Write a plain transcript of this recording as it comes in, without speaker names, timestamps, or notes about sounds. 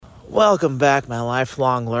Welcome back, my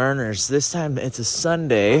lifelong learners. This time it's a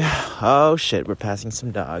Sunday. Oh shit, we're passing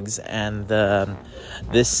some dogs, and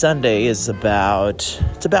this Sunday is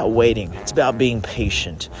it's about waiting. It's about being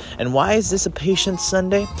patient. And why is this a patient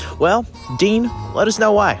Sunday? Well, Dean, let us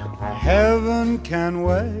know why. Heaven can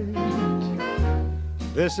wait.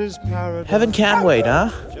 This is paradise. Heaven can wait,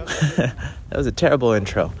 huh? That was a terrible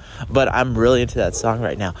intro, but I'm really into that song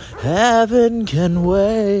right now. Heaven can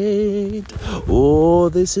wait. Oh,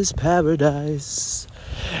 this is paradise.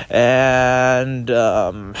 And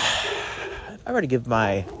if I were to give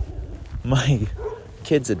my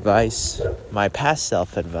kids advice, my past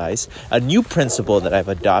self advice, a new principle that I've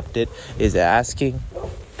adopted is asking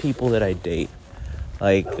people that I date.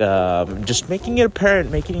 Like, just making it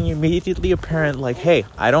immediately apparent, like, hey,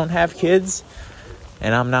 I don't have kids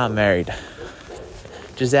and I'm not married.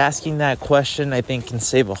 Just asking that question, I think, can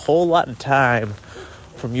save a whole lot of time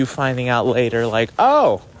from you finding out later, like,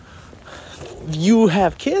 oh, you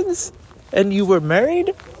have kids and you were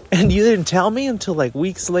married and you didn't tell me until like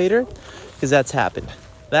weeks later, because that's happened.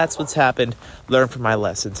 That's what's happened. Learn from my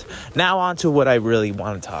lessons. Now on to what I really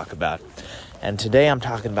want to talk about. And today I'm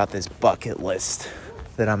talking about this bucket list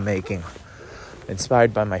that I'm making,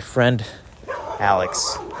 inspired by my friend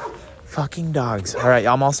Alex. Fucking dogs. All right,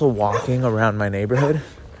 I'm also walking around my neighborhood,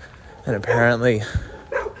 and apparently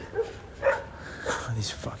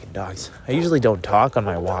these fucking dogs. I usually don't talk on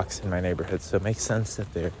my walks in my neighborhood, so it makes sense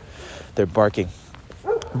that they're barking.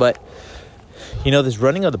 But this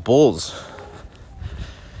running of the bulls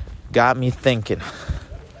got me thinking.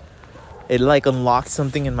 It like unlocked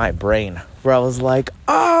something in my brain where I was like,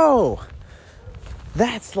 oh,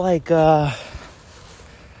 that's like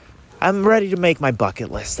I'm ready to make my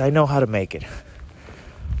bucket list. I know how to make it.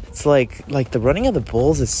 It's like the running of the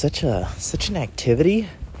bulls is such an activity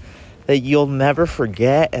that you'll never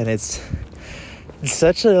forget, and it's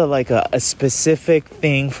such a specific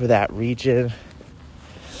thing for that region.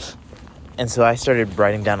 And so I started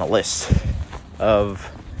writing down a list of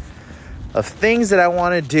things that I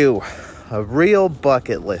want to do, a real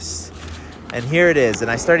bucket list. And here it is. And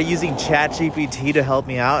I started using ChatGPT to help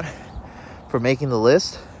me out for making the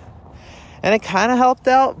list. And it kind of helped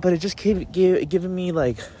out, but it just kept giving me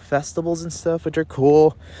like festivals and stuff, which are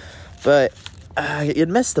cool. But it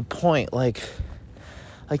missed the point. I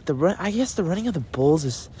guess the running of the bulls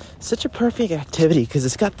is such a perfect activity because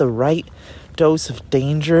it's got the right dose of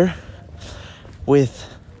danger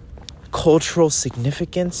with cultural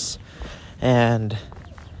significance, and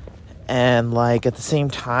like at the same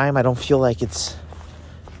time, I don't feel like it's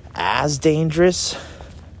as dangerous.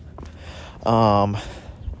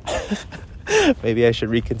 Maybe I should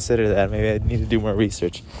reconsider that. Maybe I need to do more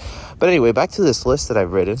research. But anyway, back to this list that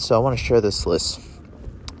I've written. So I want to share this list.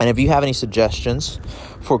 And if you have any suggestions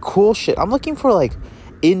for cool shit, I'm looking for like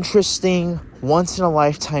interesting,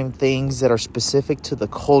 once-in-a-lifetime things that are specific to the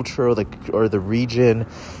culture or the region.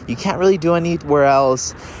 You can't really do anywhere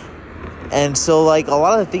else. And so like a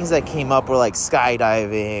lot of the things that came up were like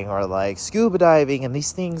skydiving or like scuba diving. And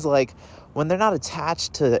these things, like when they're not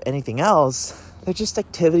attached to anything else, they're just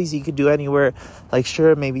activities you could do anywhere. Like,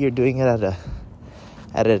 sure, maybe you're doing it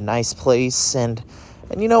at a nice place. And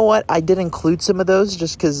you know what? I did include some of those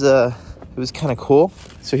just because it was kind of cool.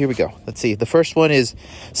 So here we go. Let's see. The first one is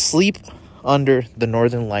sleep under the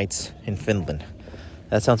Northern Lights in Finland.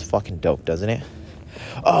 That sounds fucking dope, doesn't it?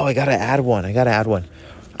 Oh, I gotta add one.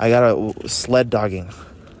 I got sled dogging.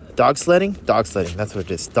 Dog sledding? Dog sledding. That's what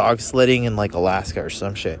it is. Dog sledding in like Alaska or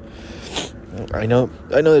some shit. I know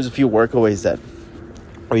there's a few workaways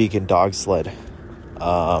where you can dog sled.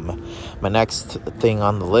 My next thing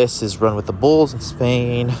on the list is run with the bulls in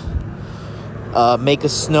Spain. Make a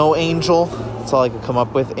snow angel. That's all I could come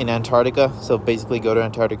up with in Antarctica. So basically go to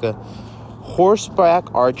Antarctica.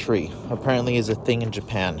 Horseback archery apparently is a thing in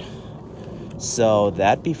Japan. So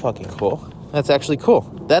that'd be fucking cool. That's actually cool.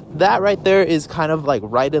 That right there is kind of like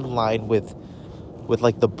right in line with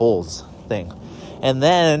like the bulls thing. And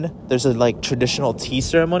then there's a like traditional tea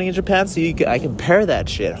ceremony in Japan, so I can pair that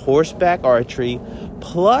shit. Horseback archery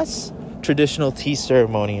plus traditional tea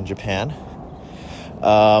ceremony in Japan.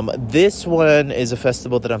 This one is a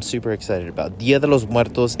festival that I'm super excited about. Dia de los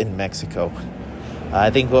Muertos in Mexico.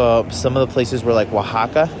 I think some of the places were like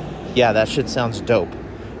Oaxaca. Yeah, that shit sounds dope.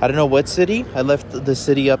 I don't know what city. I left the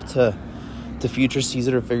city up to future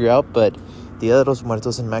Caesar to figure out, but Dia de los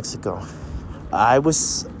Muertos in Mexico. I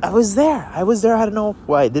was there. I don't know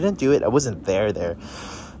why I didn't do it. I wasn't there,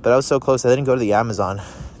 but I was so close. I didn't go to the Amazon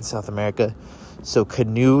in South America. So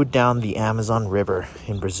canoe down the Amazon River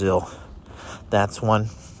in Brazil. That's one.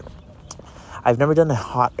 I've never done a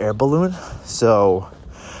hot air balloon, so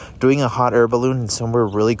doing a hot air balloon in somewhere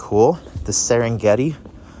really cool, the Serengeti,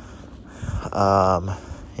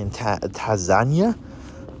 in Tanzania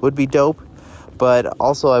would be dope. But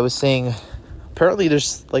also I was saying, apparently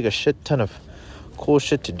there's like a shit ton of cool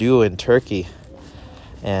shit to do in Turkey.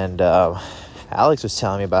 And Alex was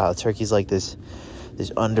telling me about how Turkey's like this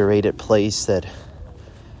underrated place that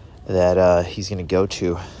he's gonna go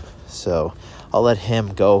to. So I'll let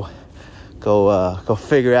him go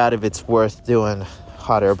figure out if it's worth doing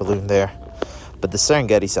hot air balloon there. But the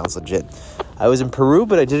Serengeti sounds legit. I was in Peru,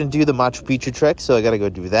 but I didn't do the Machu Picchu trek, so I gotta go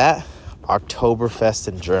do that. Oktoberfest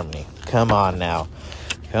in Germany. Come on now.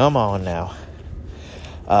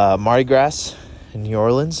 Mardi Gras in New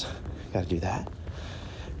Orleans. Gotta do that.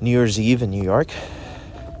 New Year's Eve in New York.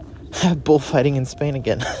 Bullfighting in Spain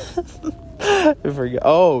again. I forgot.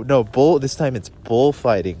 Oh no, this time it's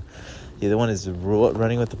bullfighting. The other one is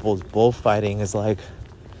running with the bulls. Bullfighting is like,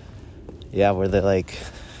 yeah, where they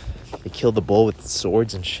kill the bull with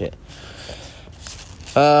swords and shit.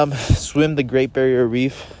 Swim the Great Barrier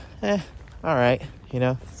Reef. Alright,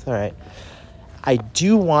 it's alright. I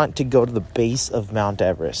do want to go to the base of Mount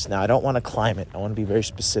Everest. Now, I don't want to climb it. I want to be very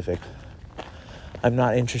specific. I'm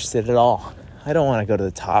not interested at all. I don't want to go to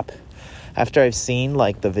the top. After I've seen,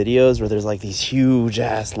 the videos where there's, these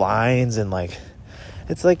huge-ass lines and,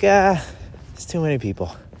 it's it's too many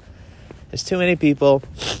people. There's too many people.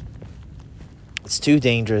 It's too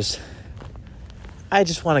dangerous. I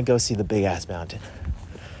just want to go see the big-ass mountain.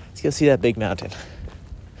 Let's go see that big mountain.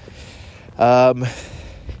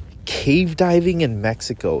 Cave diving in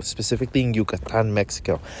Mexico, specifically in Yucatan,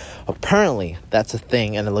 Mexico. Apparently, that's a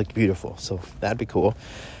thing, and it looked beautiful, so that'd be cool.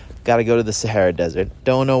 Gotta go to the Sahara Desert.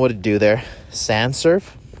 Don't know what to do there. Sand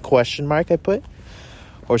surf? ? I put.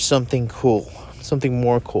 Or something cool. Something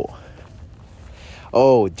more cool.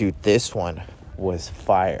 Oh, dude, this one was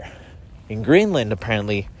fire. In Greenland,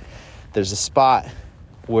 apparently, there's a spot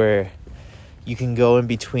where you can go in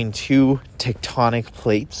between two tectonic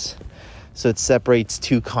plates. So it separates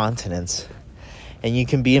two continents. And you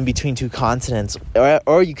can be in between two continents.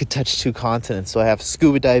 Or you could touch two continents. So I have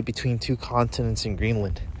scuba dive between two continents in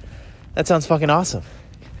Greenland. That sounds fucking awesome.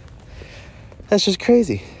 That's just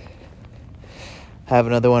crazy. I have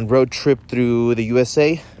another one. Road trip through the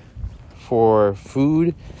USA for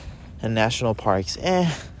food and national parks. I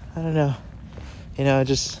don't know. I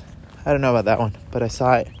don't know about that one. But I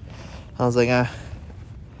saw it. I was like,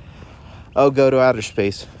 I'll go to outer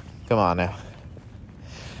space. Come on now.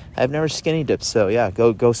 I've never skinny dipped, so yeah,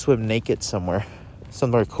 go swim naked somewhere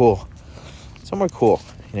cool.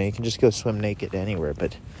 You can just go swim naked anywhere,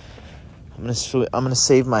 but I'm gonna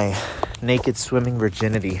save my naked swimming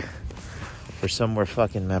virginity for somewhere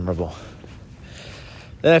fucking memorable.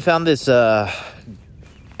 Then I found this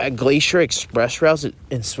Glacier Express route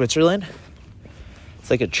in Switzerland. It's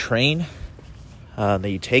like a train that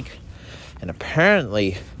you take, and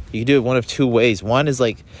apparently you can do it one of two ways. One is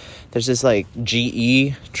there's this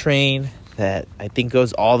GE train that I think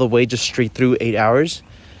goes all the way just straight through 8 hours.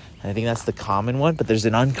 And I think that's the common one, but there's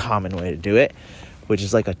an uncommon way to do it, which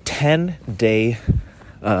is a 10-day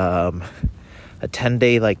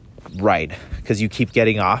ride, because you keep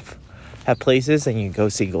getting off at places and you go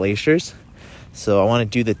see glaciers. So I want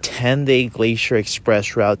to do the 10-day Glacier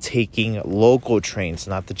Express route taking local trains,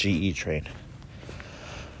 not the GE train.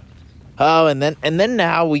 Oh, and then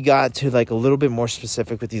now we got to a little bit more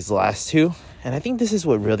specific with these last two. And I think this is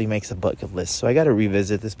what really makes a bucket list. So I got to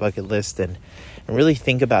revisit this bucket list and really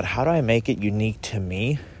think about how do I make it unique to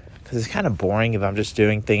me? Because it's kind of boring if I'm just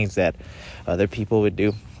doing things that other people would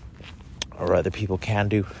do, or other people can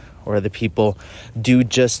do, or other people do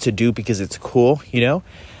just to do because it's cool,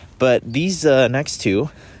 But these next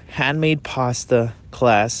two, handmade pasta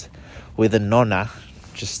class with a nonna,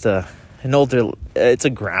 just an older, it's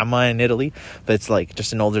a grandma in Italy, but it's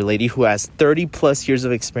just an older lady who has 30 plus years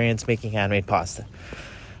of experience making handmade pasta.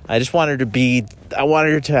 I wanted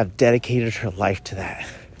her to have dedicated her life to that.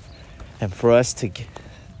 And for us to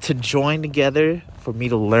join together, for me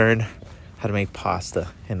to learn how to make pasta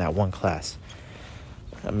in that one class.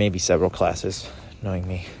 Maybe several classes, knowing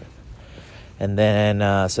me. And then,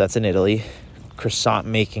 so that's in Italy. Croissant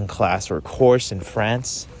making class or course in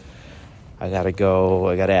France. I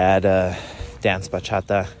gotta add dance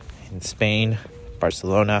bachata in Spain,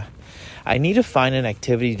 Barcelona. I need to find an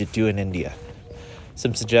activity to do in India.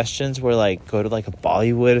 Some suggestions were go to a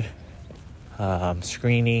Bollywood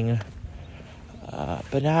screening.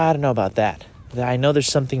 But I don't know about that. I know there's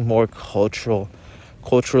something more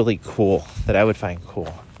culturally cool that I would find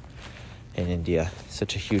cool in India.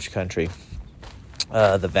 Such a huge country.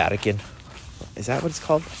 The Vatican. Is that what it's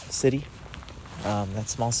called? City? That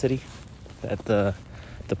small city that the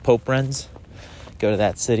the Pope runs. Go to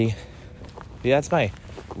that city. Yeah, that's my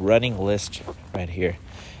running list right here.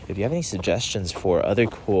 If you have any suggestions for other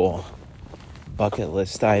cool bucket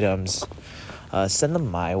list items, send them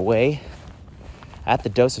my way. At the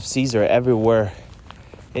Dose of Caesar everywhere.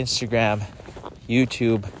 Instagram,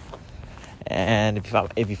 YouTube, and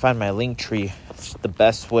if you find my link tree, it's the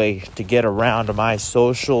best way to get around my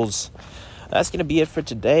socials. That's going to be it for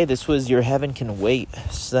today. This was your Heaven Can Wait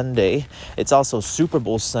Sunday. It's also Super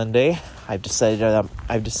Bowl Sunday. I've decided, and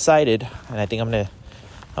I think I'm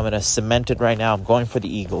gonna cement it right now. I'm going for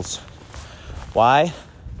the Eagles. Why?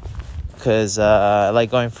 Because I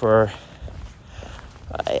like going for.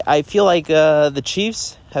 I feel like the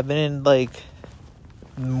Chiefs have been in like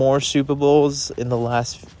more Super Bowls in the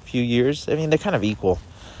last few years. I mean, they're kind of equal.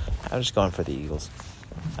 I'm just going for the Eagles.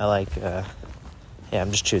 I like.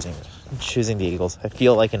 I'm just choosing the Eagles. I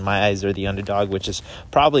feel like in my eyes they're the underdog, which is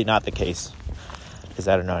probably not the case because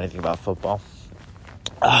I don't know anything about football.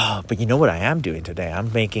 But you know what I am doing today?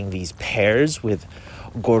 I'm making these pears with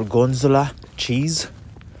gorgonzola cheese.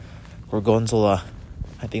 Gorgonzola,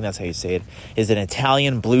 I think that's how you say it, is an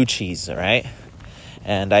Italian blue cheese, all right?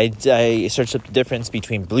 And I searched up the difference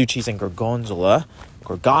between blue cheese and gorgonzola,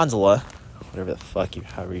 whatever the fuck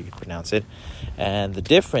however you pronounce it. And the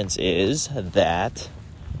difference is that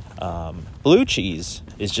blue cheese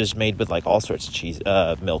is just made with like all sorts of cheese,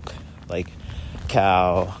 milk, like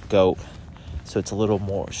cow, goat. So it's a little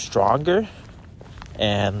more stronger.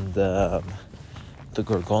 And the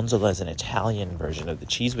gorgonzola is an Italian version of the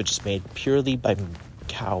cheese, which is made purely by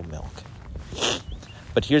cow milk.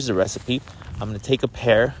 But here's the recipe. I'm going to take a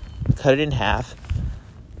pear, cut it in half,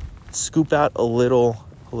 scoop out a little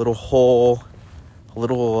hole, a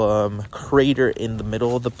little crater in the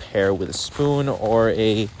middle of the pear with a spoon or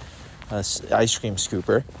a ice cream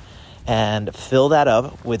scooper, and fill that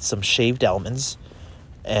up with some shaved almonds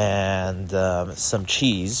and some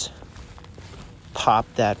cheese. Pop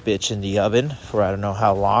that bitch in the oven for I don't know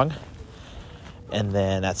how long, and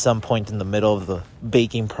then at some point in the middle of the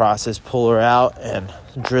baking process, pull her out and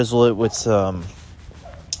drizzle it with some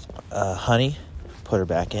honey. Put her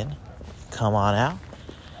back in. Come on out,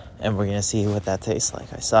 and we're gonna see what that tastes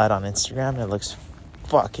like. I saw it on Instagram, and it looks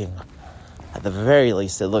fucking, at the very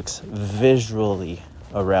least, it looks visually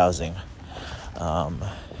arousing.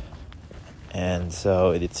 And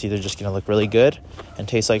so it's either just going to look really good and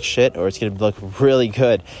taste like shit, or it's going to look really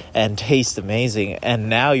good and taste amazing. And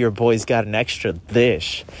now your boy's got an extra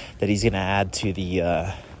dish that he's going to add to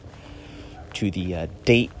the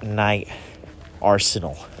date night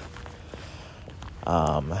arsenal.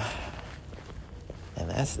 And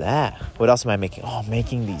that's that. What else am I making? Oh, I'm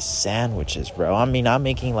making these sandwiches, bro. I mean, I'm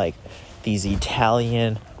making like these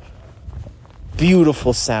Italian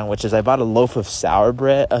beautiful sandwiches. I bought a loaf of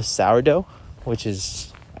sourdough, which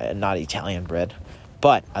is not Italian bread,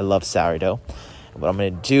 but I love sourdough. And what I'm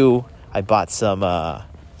gonna do, I bought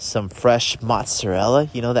some fresh mozzarella.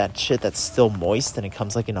 You know that shit that's still moist and it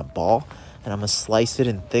comes like in a ball, and I'm gonna slice it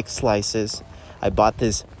in thick slices. I bought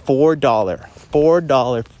this $4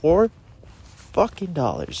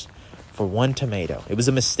 for one tomato. It was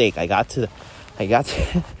a mistake. I got to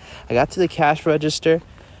the cash register,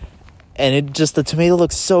 and the tomato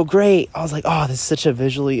looked so great. I was like, oh, this is such a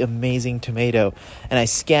visually amazing tomato. And I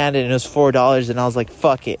scanned it, and it was $4, and I was like,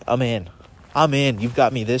 fuck it, I'm in. You've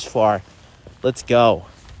got me this far. Let's go.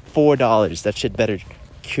 $4. That shit better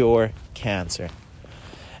cure cancer.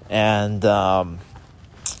 And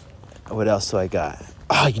what else do I got?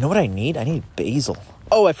 Oh, you know what I need? I need basil.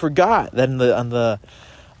 Oh, I forgot that on the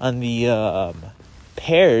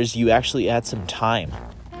pears, you actually add some thyme.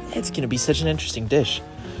 It's gonna be such an interesting dish.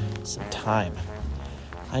 Some thyme.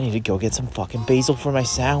 I need to go get some fucking basil for my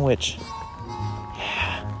sandwich.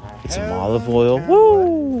 Yeah. Get some olive oil.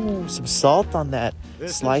 Woo! Some salt on that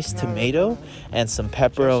sliced tomato, and some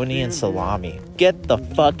pepperoni and salami. Get the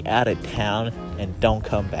fuck out of town and don't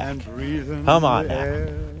come back. Come on now.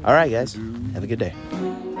 All right, guys. Have a good day.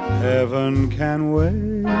 Heaven can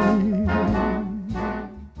wait.